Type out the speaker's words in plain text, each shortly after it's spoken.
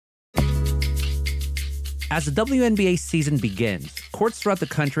As the WNBA season begins, courts throughout the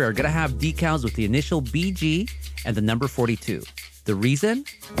country are going to have decals with the initial BG and the number 42. The reason?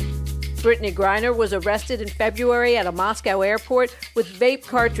 Brittney Griner was arrested in February at a Moscow airport with vape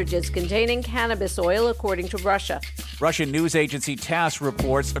cartridges containing cannabis oil, according to Russia. Russian news agency TASS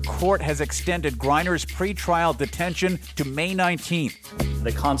reports a court has extended Griner's pretrial detention to May 19th.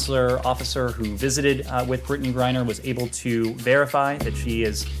 The consular officer who visited with Brittney Griner was able to verify that she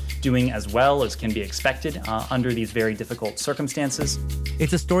is doing as well as can be expected under these very difficult circumstances.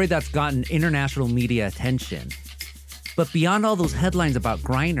 It's a story that's gotten international media attention. But beyond all those headlines about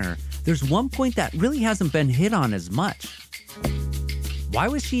Griner, there's one point that really hasn't been hit on as much. Why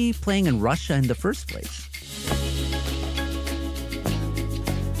was she playing in Russia in the first place?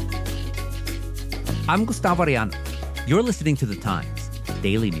 I'm Gustavo Arellano. You're listening to The Times,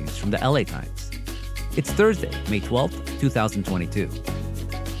 daily news from the LA Times. It's Thursday, May 12th, 2022.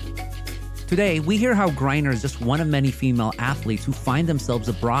 Today, we hear how Griner is just one of many female athletes who find themselves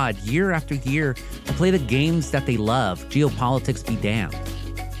abroad year after year to play the games that they love, geopolitics be damned.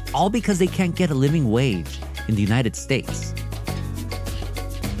 All because they can't get a living wage in the United States.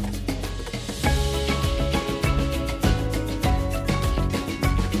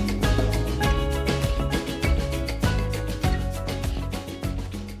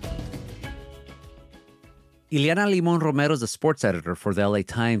 Ileana Limon Romero is a sports editor for the LA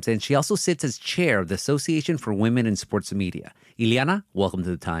Times, and she also sits as chair of the Association for Women in Sports Media. Ileana, welcome to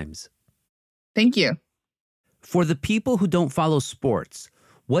the Times. Thank you. For the people who don't follow sports,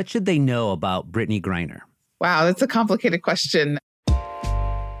 what should they know about Brittney Griner? Wow, that's a complicated question.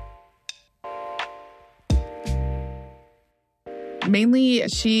 Mainly,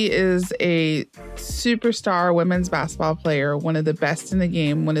 she is a superstar women's basketball player, one of the best in the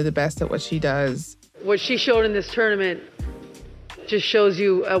game, one of the best at what she does. What she showed in this tournament just shows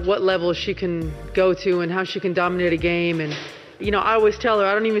you at what level she can go to and how she can dominate a game. And, I always tell her,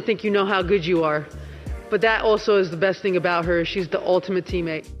 I don't even think you know how good you are. But that also is the best thing about her. She's the ultimate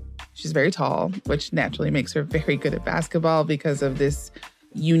teammate. She's very tall, which naturally makes her very good at basketball because of this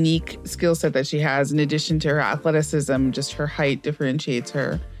unique skill set that she has. In addition to her athleticism, just her height differentiates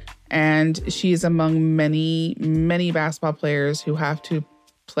her. And she's among many, many basketball players who have to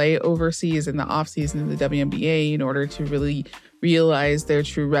play overseas in the offseason of the WNBA in order to really realize their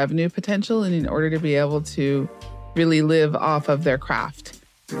true revenue potential and in order to be able to really live off of their craft.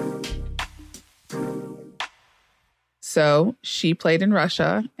 So she played in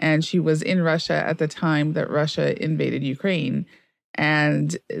Russia, and she was in Russia at the time that Russia invaded Ukraine.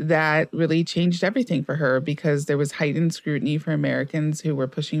 And that really changed everything for her because there was heightened scrutiny for Americans who were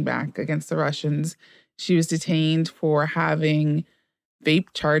pushing back against the Russians. She was detained for having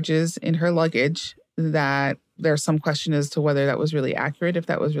vape charges in her luggage that there's some question as to whether that was really accurate, if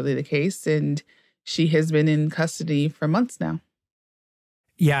that was really the case. And she has been in custody for months now.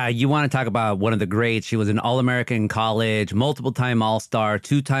 Yeah, you want to talk about one of the greats. She was an All-American in college, multiple-time All-Star,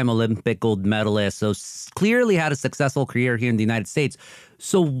 two-time Olympic gold medalist, so clearly had a successful career here in the United States.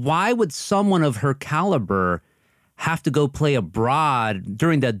 So why would someone of her caliber have to go play abroad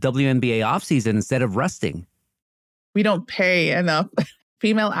during the WNBA offseason instead of resting? We don't pay enough.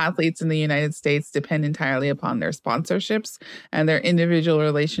 Female athletes in the United States depend entirely upon their sponsorships and their individual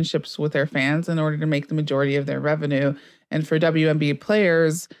relationships with their fans in order to make the majority of their revenue. And for WNBA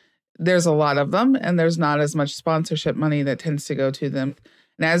players, there's a lot of them, and there's not as much sponsorship money that tends to go to them.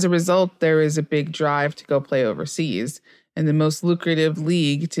 And as a result, there is a big drive to go play overseas. And the most lucrative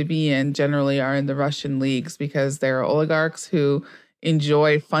league to be in generally are in the Russian leagues because there are oligarchs who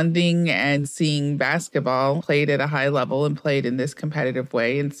enjoy funding and seeing basketball played at a high level and played in this competitive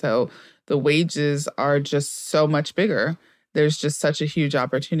way. And so the wages are just so much bigger. There's just such a huge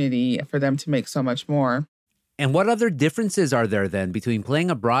opportunity for them to make so much more. And what other differences are there then between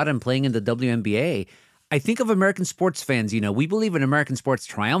playing abroad and playing in the WNBA? I think of American sports fans, we believe in American sports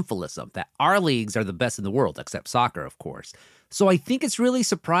triumphalism, that our leagues are the best in the world, except soccer, of course. So I think it's really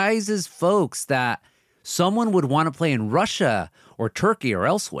surprises folks that someone would want to play in Russia or Turkey or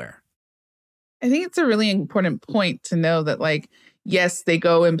elsewhere. I think it's a really important point to know that, yes, they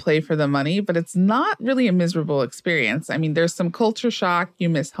go and play for the money, but it's not really a miserable experience. I mean, there's some culture shock, you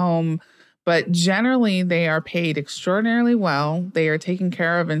miss home, but generally they are paid extraordinarily well. They are taken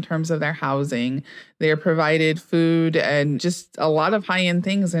care of in terms of their housing. They are provided food and just a lot of high-end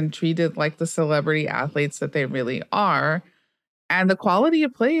things and treated like the celebrity athletes that they really are. And the quality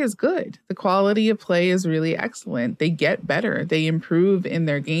of play is good. The quality of play is really excellent. They get better. They improve in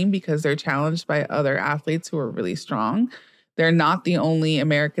their game because they're challenged by other athletes who are really strong. They're not the only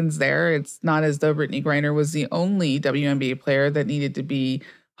Americans there. It's not as though Brittney Griner was the only WNBA player that needed to be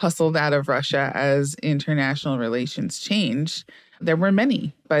hustled out of Russia as international relations changed. There were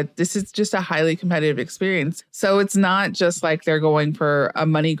many, but this is just a highly competitive experience. So it's not just like they're going for a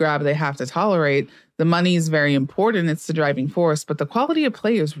money grab they have to tolerate. The money is very important. It's the driving force, but the quality of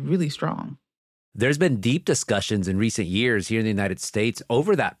play is really strong. There's been deep discussions in recent years here in the United States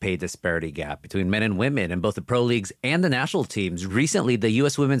over that pay disparity gap between men and women in both the pro leagues and the national teams. Recently, the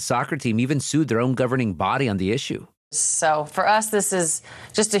U.S. women's soccer team even sued their own governing body on the issue. So for us, this is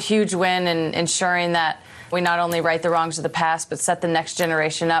just a huge win in ensuring that we not only right the wrongs of the past, but set the next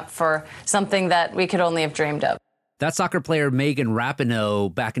generation up for something that we could only have dreamed of. That's soccer player Megan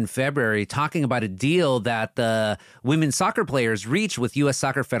Rapinoe back in February talking about a deal that the women's soccer players reached with U.S.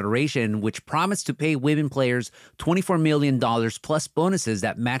 Soccer Federation, which promised to pay women players $24 million plus bonuses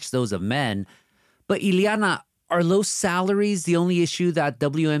that match those of men. But Ileana, are low salaries the only issue that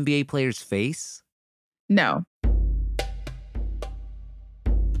WNBA players face? No.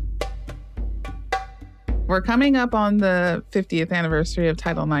 We're coming up on the 50th anniversary of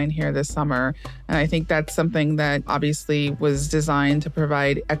Title IX here this summer, and I think that's something that obviously was designed to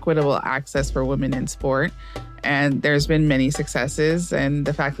provide equitable access for women in sport. And there's been many successes, and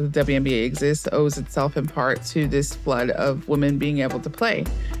the fact that the WNBA exists owes itself in part to this flood of women being able to play,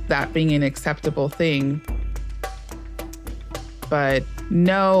 that being an acceptable thing. But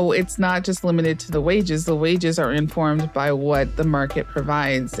no, it's not just limited to the wages. The wages are informed by what the market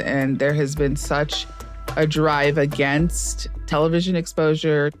provides, and there has been such a drive against television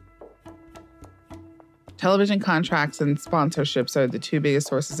exposure. Television contracts and sponsorships are the two biggest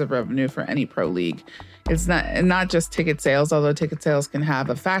sources of revenue for any pro league. It's not just ticket sales, although ticket sales can have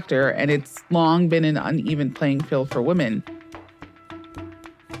a factor, and it's long been an uneven playing field for women.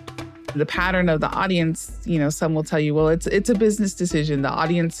 The pattern of the audience, some will tell you, well, it's a business decision. The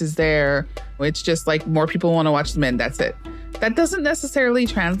audience is there. It's just like more people want to watch the men. That's it. That doesn't necessarily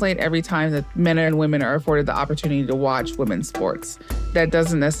translate every time that men and women are afforded the opportunity to watch women's sports. That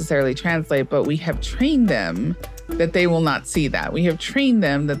doesn't necessarily translate, but we have trained them that they will not see that. We have trained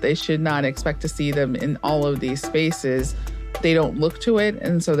them that they should not expect to see them in all of these spaces. They don't look to it,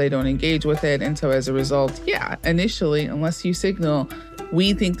 and so they don't engage with it. And so as a result, initially, unless you signal,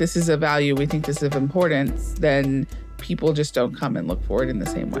 we think this is of value, we think this is of importance, then people just don't come and look for it in the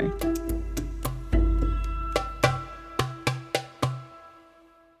same way.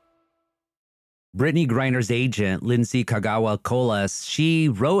 Brittney Griner's agent, Lindsay Kagawa-Colas, she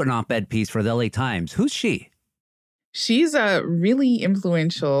wrote an op-ed piece for the LA Times. Who's she? She's a really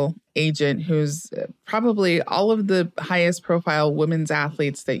influential agent who's probably all of the highest profile women's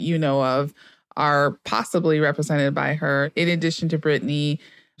athletes that you know of are possibly represented by her. In addition to Brittney,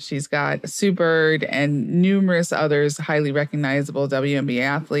 she's got Sue Bird and numerous others highly recognizable WNBA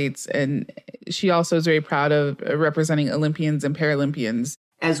athletes. And she also is very proud of representing Olympians and Paralympians.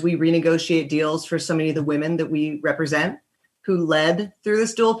 As we renegotiate deals for so many of the women that we represent who led through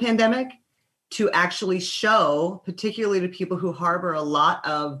this dual pandemic, to actually show, particularly to people who harbor a lot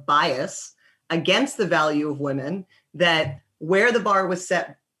of bias against the value of women, that where the bar was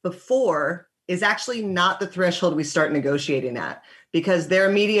set before is actually not the threshold we start negotiating at, because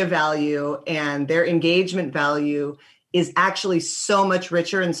their media value and their engagement value is actually so much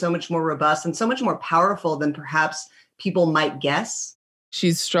richer and so much more robust and so much more powerful than perhaps people might guess.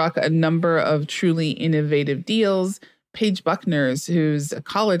 She's struck a number of truly innovative deals. Paige Buckners, who's a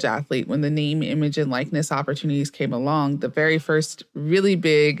college athlete, when the name, image, and likeness opportunities came along, the very first really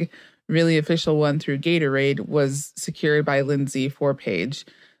big, really official one through Gatorade was secured by Lindsay for Paige.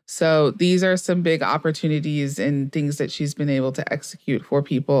 So these are some big opportunities and things that she's been able to execute for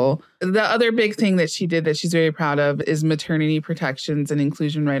people. The other big thing that she did that she's very proud of is maternity protections and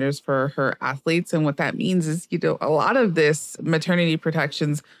inclusion riders for her athletes. And what that means is, a lot of this maternity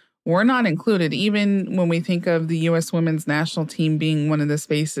protections were not included, even when we think of the U.S. women's national team being one of the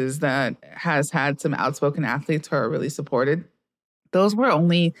spaces that has had some outspoken athletes who are really supported. Those were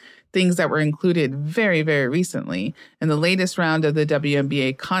only things that were included very, very recently. And the latest round of the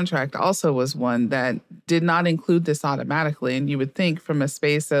WNBA contract also was one that did not include this automatically. And you would think from a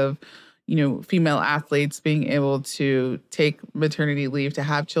space of, female athletes being able to take maternity leave to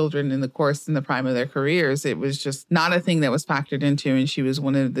have children in the prime of their careers, it was just not a thing that was factored into. And she was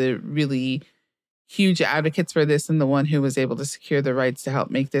one of the really huge advocates for this and the one who was able to secure the rights to help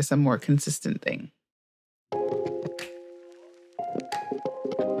make this a more consistent thing.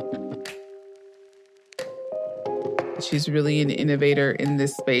 She's really an innovator in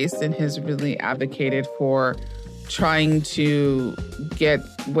this space and has really advocated for trying to get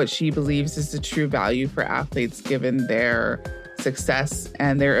what she believes is the true value for athletes given their success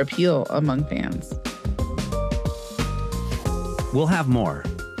and their appeal among fans. We'll have more.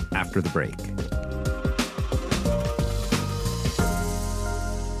 after the break.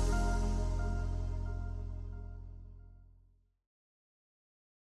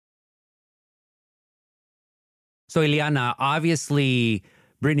 So, Ileana, obviously,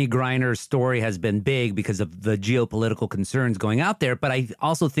 Brittney Griner's story has been big because of the geopolitical concerns going out there, but I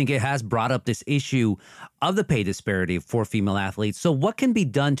also think it has brought up this issue of the pay disparity for female athletes. So what can be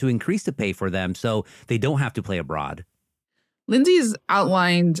done to increase the pay for them so they don't have to play abroad? Lindsay's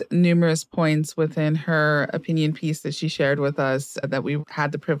outlined numerous points within her opinion piece that she shared with us that we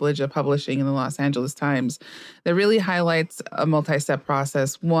had the privilege of publishing in the Los Angeles Times that really highlights a multi-step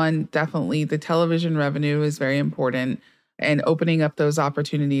process. One, definitely the television revenue is very important, and opening up those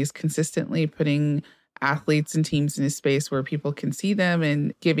opportunities, consistently putting athletes and teams in a space where people can see them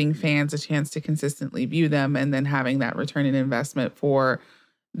and giving fans a chance to consistently view them, and then having that return on investment for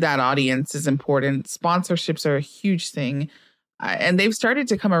that audience is important. Sponsorships are a huge thing. And they've started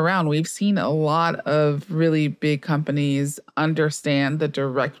to come around. We've seen a lot of really big companies understand the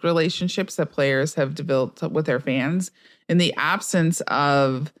direct relationships that players have developed with their fans. In the absence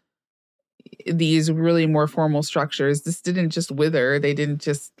of these really more formal structures, this didn't just wither. They didn't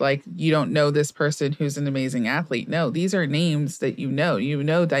just like, you don't know this person who's an amazing athlete. No, these are names that you know. You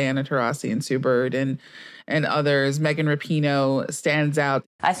know Diana Taurasi and Sue Bird and others. Megan Rapinoe stands out.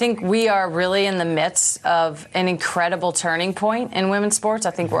 I think we are really in the midst of an incredible turning point in women's sports.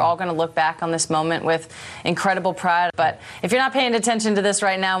 I think we're all going to look back on this moment with incredible pride. But if you're not paying attention to this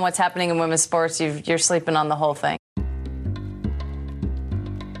right now and what's happening in women's sports, you're sleeping on the whole thing.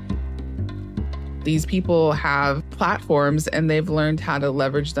 These people have platforms and they've learned how to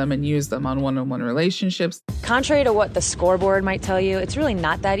leverage them and use them on one-on-one relationships. Contrary to what the scoreboard might tell you, it's really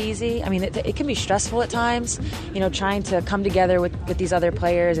not that easy. I mean, it can be stressful at times, trying to come together with these other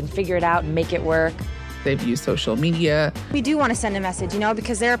players and figure it out and make it work. They've used social media. We do want to send a message,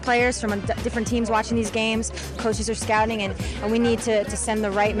 because there are players from different teams watching these games, coaches are scouting, and we need to send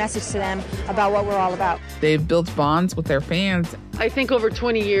the right message to them about what we're all about. They've built bonds with their fans. I think over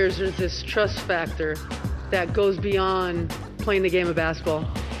 20 years, there's this trust factor that goes beyond playing the game of basketball.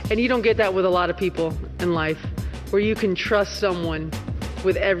 And you don't get that with a lot of people in life, where you can trust someone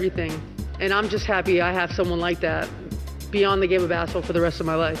with everything. And I'm just happy I have someone like that beyond the game of basketball for the rest of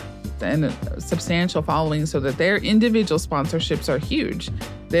my life. And a substantial following, so that their individual sponsorships are huge.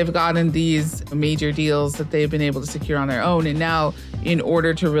 They've gotten these major deals that they've been able to secure on their own. And now, in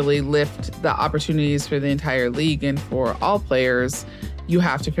order to really lift the opportunities for the entire league and for all players, you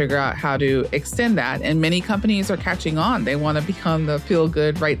have to figure out how to extend that. And many companies are catching on. They want to be on the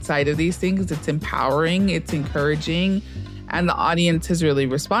feel-good right side of these things. It's empowering, it's encouraging, and the audience has really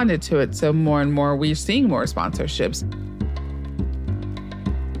responded to it. So more and more, we're seeing more sponsorships.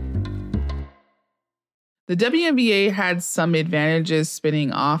 The WNBA had some advantages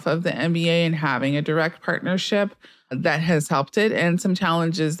spinning off of the NBA and having a direct partnership that has helped it, and some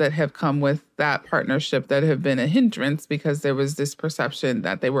challenges that have come with that partnership that have been a hindrance because there was this perception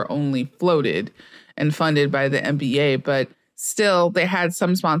that they were only floated and funded by the NBA. But still, they had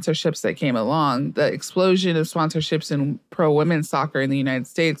some sponsorships that came along. The explosion of sponsorships in pro women's soccer in the United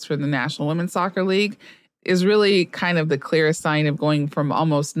States for the National Women's Soccer League is really kind of the clearest sign of going from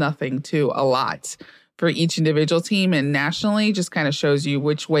almost nothing to a lot for each individual team, and nationally just kind of shows you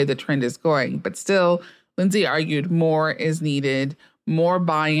which way the trend is going. But still, Lindsay argued more is needed, more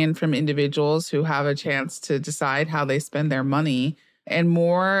buy-in from individuals who have a chance to decide how they spend their money, and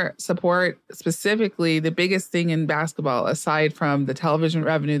more support. Specifically, the biggest thing in basketball, aside from the television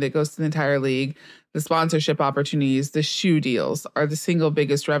revenue that goes to the entire league, the sponsorship opportunities, the shoe deals are the single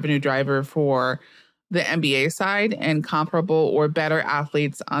biggest revenue driver for the NBA side, and comparable or better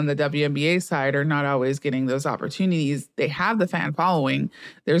athletes on the WNBA side are not always getting those opportunities. They have the fan following.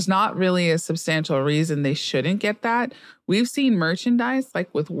 There's not really a substantial reason they shouldn't get that. We've seen merchandise like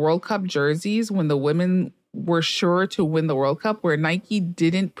with World Cup jerseys when the women were sure to win the World Cup, where Nike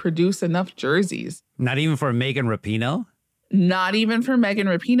didn't produce enough jerseys. Not even for Megan Rapinoe? Not even for Megan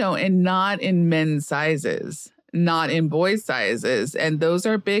Rapinoe, and not in men's sizes, not in boys' sizes. And those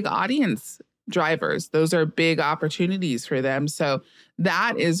are big audience drivers. Those are big opportunities for them. So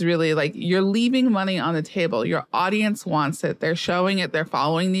that is really like, you're leaving money on the table. Your audience wants it. They're showing it. They're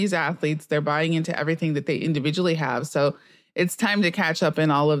following these athletes. They're buying into everything that they individually have. So it's time to catch up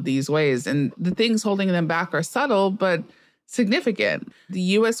in all of these ways. And the things holding them back are subtle, but significant. The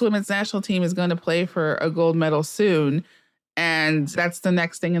U.S. women's national team is going to play for a gold medal soon. And that's the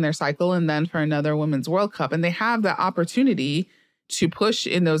next thing in their cycle. And then for another Women's World Cup. And they have the opportunity to push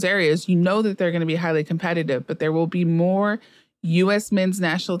in those areas. You know that they're going to be highly competitive, but there will be more U.S. men's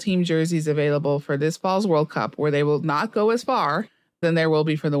national team jerseys available for this fall's World Cup, where they will not go as far, than there will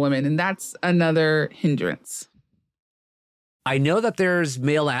be for the women. And that's another hindrance. I know that there's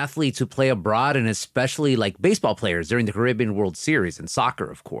male athletes who play abroad, and especially like baseball players during the Caribbean World Series and soccer,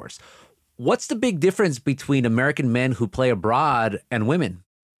 of course. What's the big difference between American men who play abroad and women?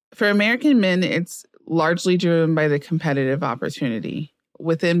 For American men, it's largely driven by the competitive opportunity.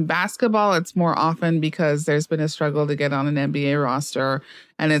 Within basketball, it's more often because there's been a struggle to get on an NBA roster,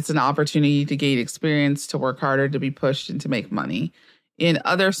 and it's an opportunity to gain experience, to work harder, to be pushed, and to make money. In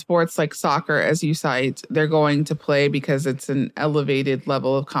other sports like soccer, as you cite, they're going to play because it's an elevated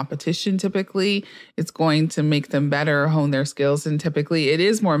level of competition typically. It's going to make them better, hone their skills, and typically it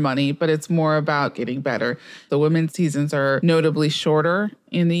is more money, but it's more about getting better. The women's seasons are notably shorter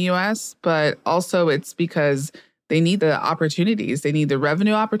in the U.S., but also it's because they need the opportunities. They need the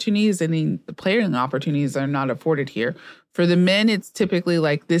revenue opportunities. They need the playing opportunities that are not afforded here. For the men, it's typically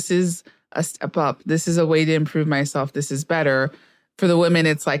like, this is a step up. This is a way to improve myself. This is better. For the women,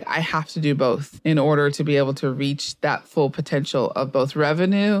 it's like, I have to do both in order to be able to reach that full potential of both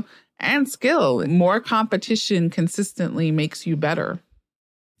revenue and skill. More competition consistently makes you better.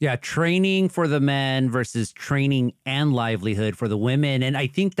 Yeah, training for the men versus training and livelihood for the women. And I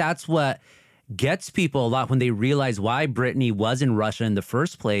think that's what gets people a lot when they realize why Brittany was in Russia in the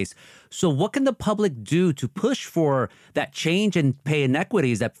first place. So what can the public do to push for that change in pay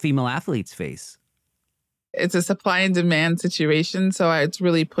inequities that female athletes face? It's a supply and demand situation. So it's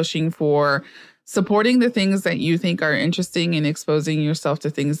really pushing for supporting the things that you think are interesting and exposing yourself to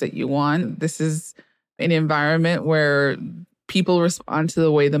things that you want. This is an environment where people respond to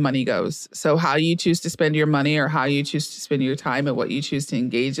the way the money goes. So how you choose to spend your money or how you choose to spend your time and what you choose to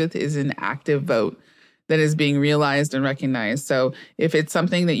engage with is an active vote that is being realized and recognized. So if it's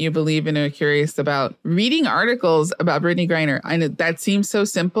something that you believe in or are curious about, reading articles about Brittany Griner, I know that seems so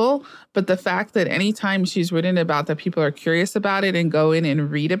simple, but the fact that anytime she's written about that people are curious about it and go in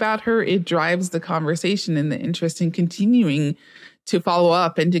and read about her, it drives the conversation and the interest in continuing to follow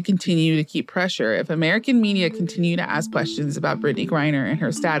up and to continue to keep pressure. If American media continue to ask questions about Brittany Griner and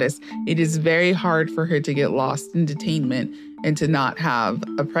her status, it is very hard for her to get lost in detainment and to not have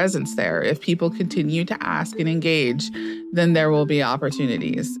a presence there. If people continue to ask and engage, then there will be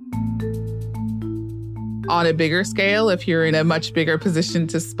opportunities. On a bigger scale, if you're in a much bigger position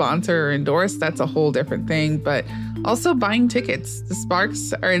to sponsor or endorse, that's a whole different thing. But also buying tickets. The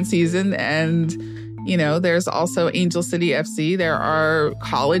Sparks are in season, and there's also Angel City FC. There are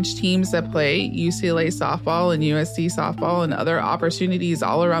college teams that play UCLA softball and USC softball and other opportunities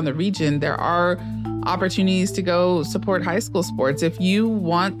all around the region. There are opportunities to go support high school sports. If you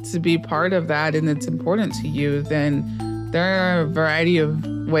want to be part of that and it's important to you, then there are a variety of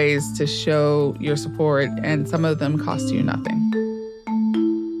ways to show your support, and some of them cost you nothing.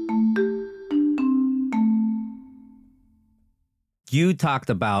 You talked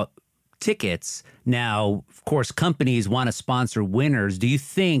about tickets. Now, of course, companies want to sponsor winners. Do you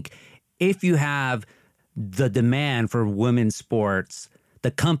think if you have the demand for women's sports,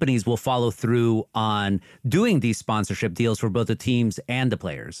 the companies will follow through on doing these sponsorship deals for both the teams and the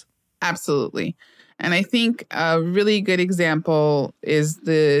players? Absolutely. And I think a really good example is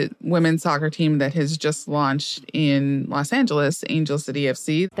the women's soccer team that has just launched in Los Angeles, Angel City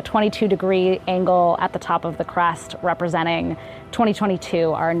FC. The 22-degree angle at the top of the crest representing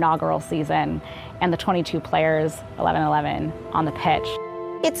 2022, our inaugural season, and the 22 players, 11-11, on the pitch.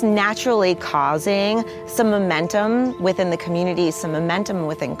 It's naturally causing some momentum within the community, some momentum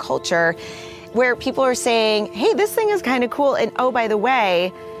within culture, where people are saying, hey, this thing is kind of cool. And oh, by the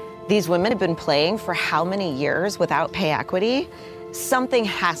way, these women have been playing for how many years without pay equity? Something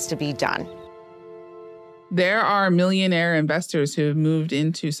has to be done. There are millionaire investors who have moved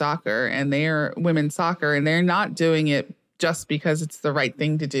into soccer, and they are women's soccer, and they're not doing it just because it's the right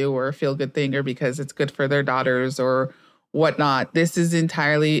thing to do or a feel-good thing or because it's good for their daughters or whatnot. This is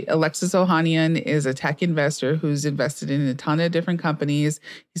entirely, Alexis Ohanian is a tech investor who's invested in a ton of different companies.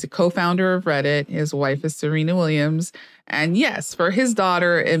 He's a co-founder of Reddit. His wife is Serena Williams. And yes, for his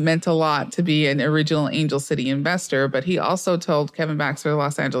daughter, it meant a lot to be an original Angel City investor. But he also told Kevin Baxter of the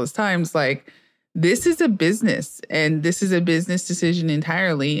Los Angeles Times, this is a business and this is a business decision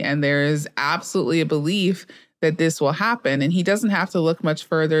entirely. And there is absolutely a belief that this will happen. And he doesn't have to look much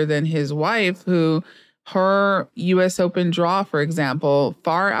further than his wife, who her U.S. Open draw, for example,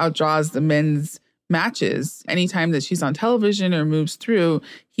 far outdraws the men's matches. Anytime that she's on television or moves through,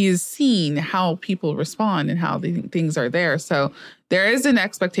 he has seen how people respond and how things are there. So there is an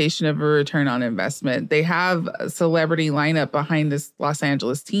expectation of a return on investment. They have a celebrity lineup behind this Los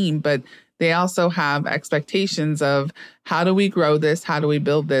Angeles team, but they also have expectations of how do we grow this? How do we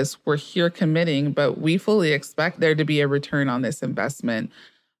build this? We're here committing, but we fully expect there to be a return on this investment.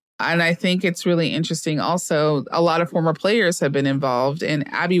 And I think it's really interesting also, a lot of former players have been involved, and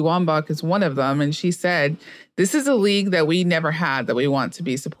Abby Wambach is one of them. And she said, this is a league that we never had that we want to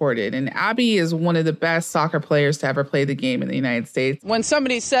be supported. And Abby is one of the best soccer players to ever play the game in the United States. When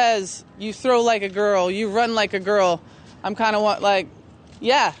somebody says you throw like a girl, you run like a girl, I'm kind of like,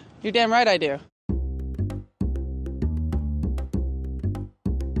 yeah, you're damn right I do.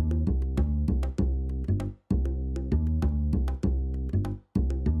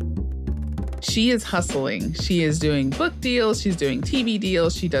 She is hustling. She is doing book deals. She's doing TV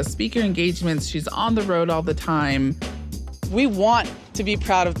deals. She does speaker engagements. She's on the road all the time. We want to be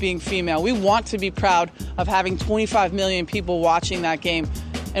proud of being female. We want to be proud of having 25 million people watching that game.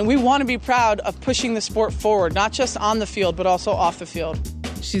 And we want to be proud of pushing the sport forward, not just on the field, but also off the field.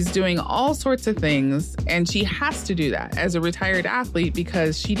 She's doing all sorts of things, and she has to do that as a retired athlete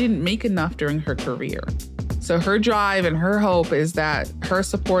because she didn't make enough during her career. So her drive and her hope is that her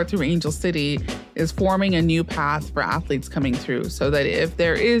support through Angel City is forming a new path for athletes coming through, so that if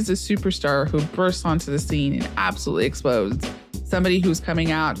there is a superstar who bursts onto the scene and absolutely explodes, somebody who's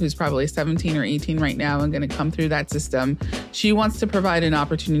coming out who's probably 17 or 18 right now and going to come through that system, she wants to provide an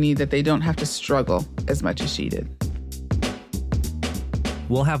opportunity that they don't have to struggle as much as she did.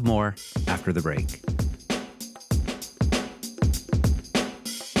 We'll have more after the break.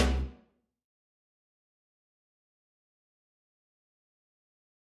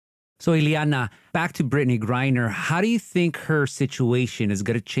 So, Ileana, back to Brittney Griner. How do you think her situation is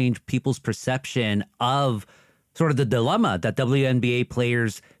going to change people's perception of sort of the dilemma that WNBA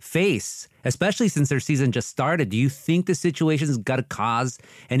players face, especially since their season just started? Do you think the situation is going to cause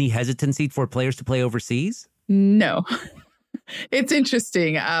any hesitancy for players to play overseas? No. It's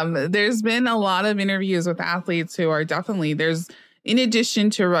interesting. There's been a lot of interviews with athletes who are definitely, in addition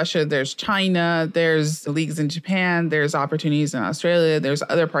to Russia, there's China, there's leagues in Japan, there's opportunities in Australia, there's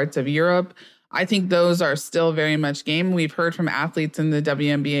other parts of Europe. I think those are still very much game. We've heard from athletes in the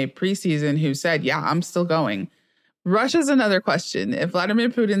WNBA preseason who said, yeah, I'm still going. Russia's another question. If Vladimir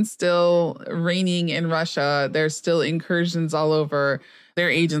Putin's still reigning in Russia, there's still incursions all over. Their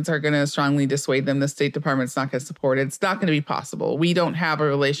agents are going to strongly dissuade them. The State Department's not going to support it. It's not going to be possible. We don't have a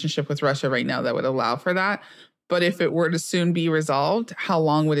relationship with Russia right now that would allow for that. But if it were to soon be resolved, how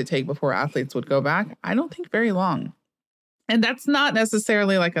long would it take before athletes would go back? I don't think very long. And that's not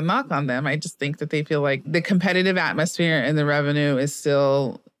necessarily like a knock on them. I just think that they feel like the competitive atmosphere and the revenue is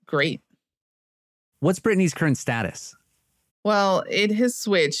still great. What's Brittney's current status? Well, it has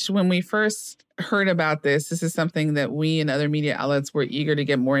switched. When we first heard about this is something that we and other media outlets were eager to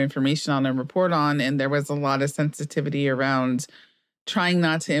get more information on and report on. And there was a lot of sensitivity around trying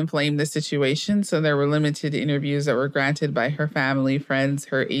not to inflame the situation. So there were limited interviews that were granted by her family, friends,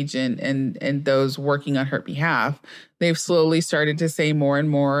 her agent, and those working on her behalf. They've slowly started to say more and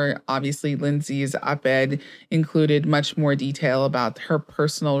more. Obviously, Lindsay's op-ed included much more detail about her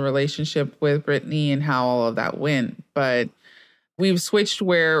personal relationship with Brittney and how all of that went. But we've switched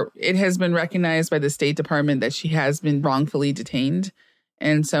where it has been recognized by the State Department that she has been wrongfully detained.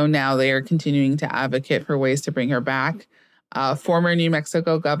 And so now they are continuing to advocate for ways to bring her back. Former New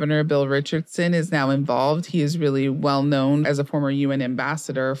Mexico Governor Bill Richardson is now involved. He is really well known as a former UN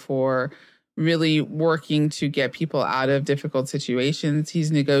ambassador for really working to get people out of difficult situations.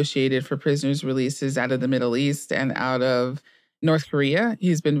 He's negotiated for prisoners' releases out of the Middle East and out of North Korea.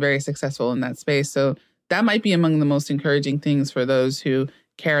 He's been very successful in that space. So that might be among the most encouraging things for those who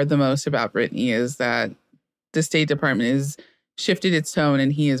care the most about Brittney, is that the State Department has shifted its tone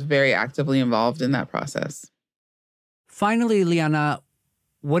and he is very actively involved in that process. Finally, Ileana,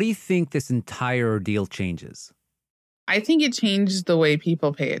 what do you think this entire ordeal changes? I think it changed the way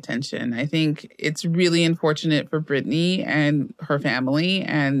people pay attention. I think it's really unfortunate for Brittney and her family,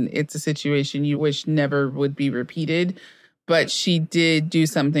 and it's a situation you wish never would be repeated. But she did do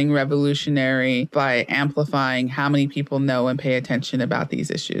something revolutionary by amplifying how many people know and pay attention about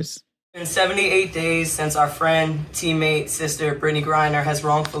these issues. It's been 78 days since our friend, teammate, sister, Brittney Griner has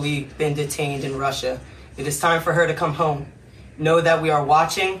wrongfully been detained in Russia. It is time for her to come home. Know that we are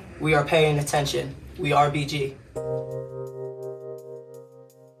watching, we are paying attention. We are BG.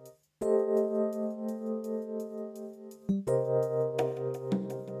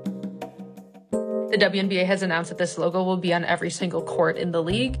 The WNBA has announced that this logo will be on every single court in the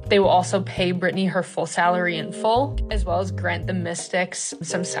league. They will also pay Brittney her full salary in full, as well as grant the Mystics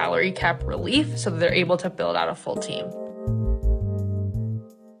some salary cap relief so that they're able to build out a full team.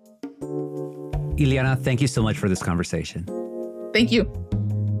 Ileana, thank you so much for this conversation. Thank you.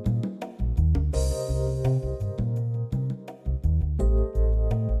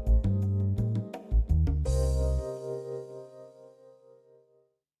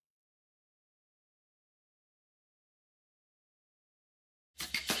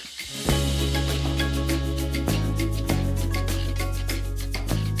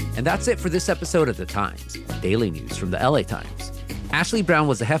 And that's it for this episode of The Times, daily news from the LA Times. Ashley Brown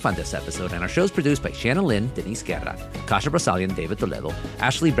was the hef on this episode, and our show is produced by Shannon Lin, Denise Guerra, Kasha Brasalian, David Toledo,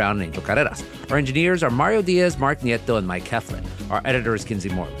 Ashley Brown, and Angel Carreras. Our engineers are Mario Diaz, Mark Nieto, and Mike Heflin. Our editor is Kinsey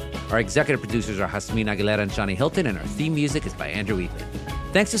Moore. Our executive producers are Jasmine Aguilera and Shani Hilton, and our theme music is by Andrew Eaton.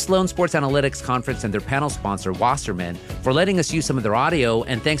 Thanks to Sloan Sports Analytics Conference and their panel sponsor, Wasserman, for letting us use some of their audio,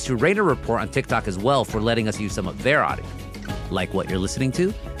 and thanks to Rainer Report on TikTok as well for letting us use some of their audio. Like what you're listening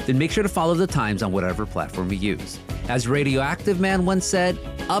to? Then make sure to follow The Times on whatever platform you use. As Radioactive Man once said,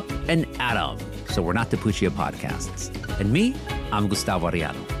 up and at 'em. So we're not the Puccia podcasts. And me, I'm Gustavo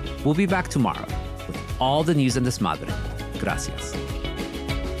Arellano. We'll be back tomorrow with all the news and desmadre. Gracias.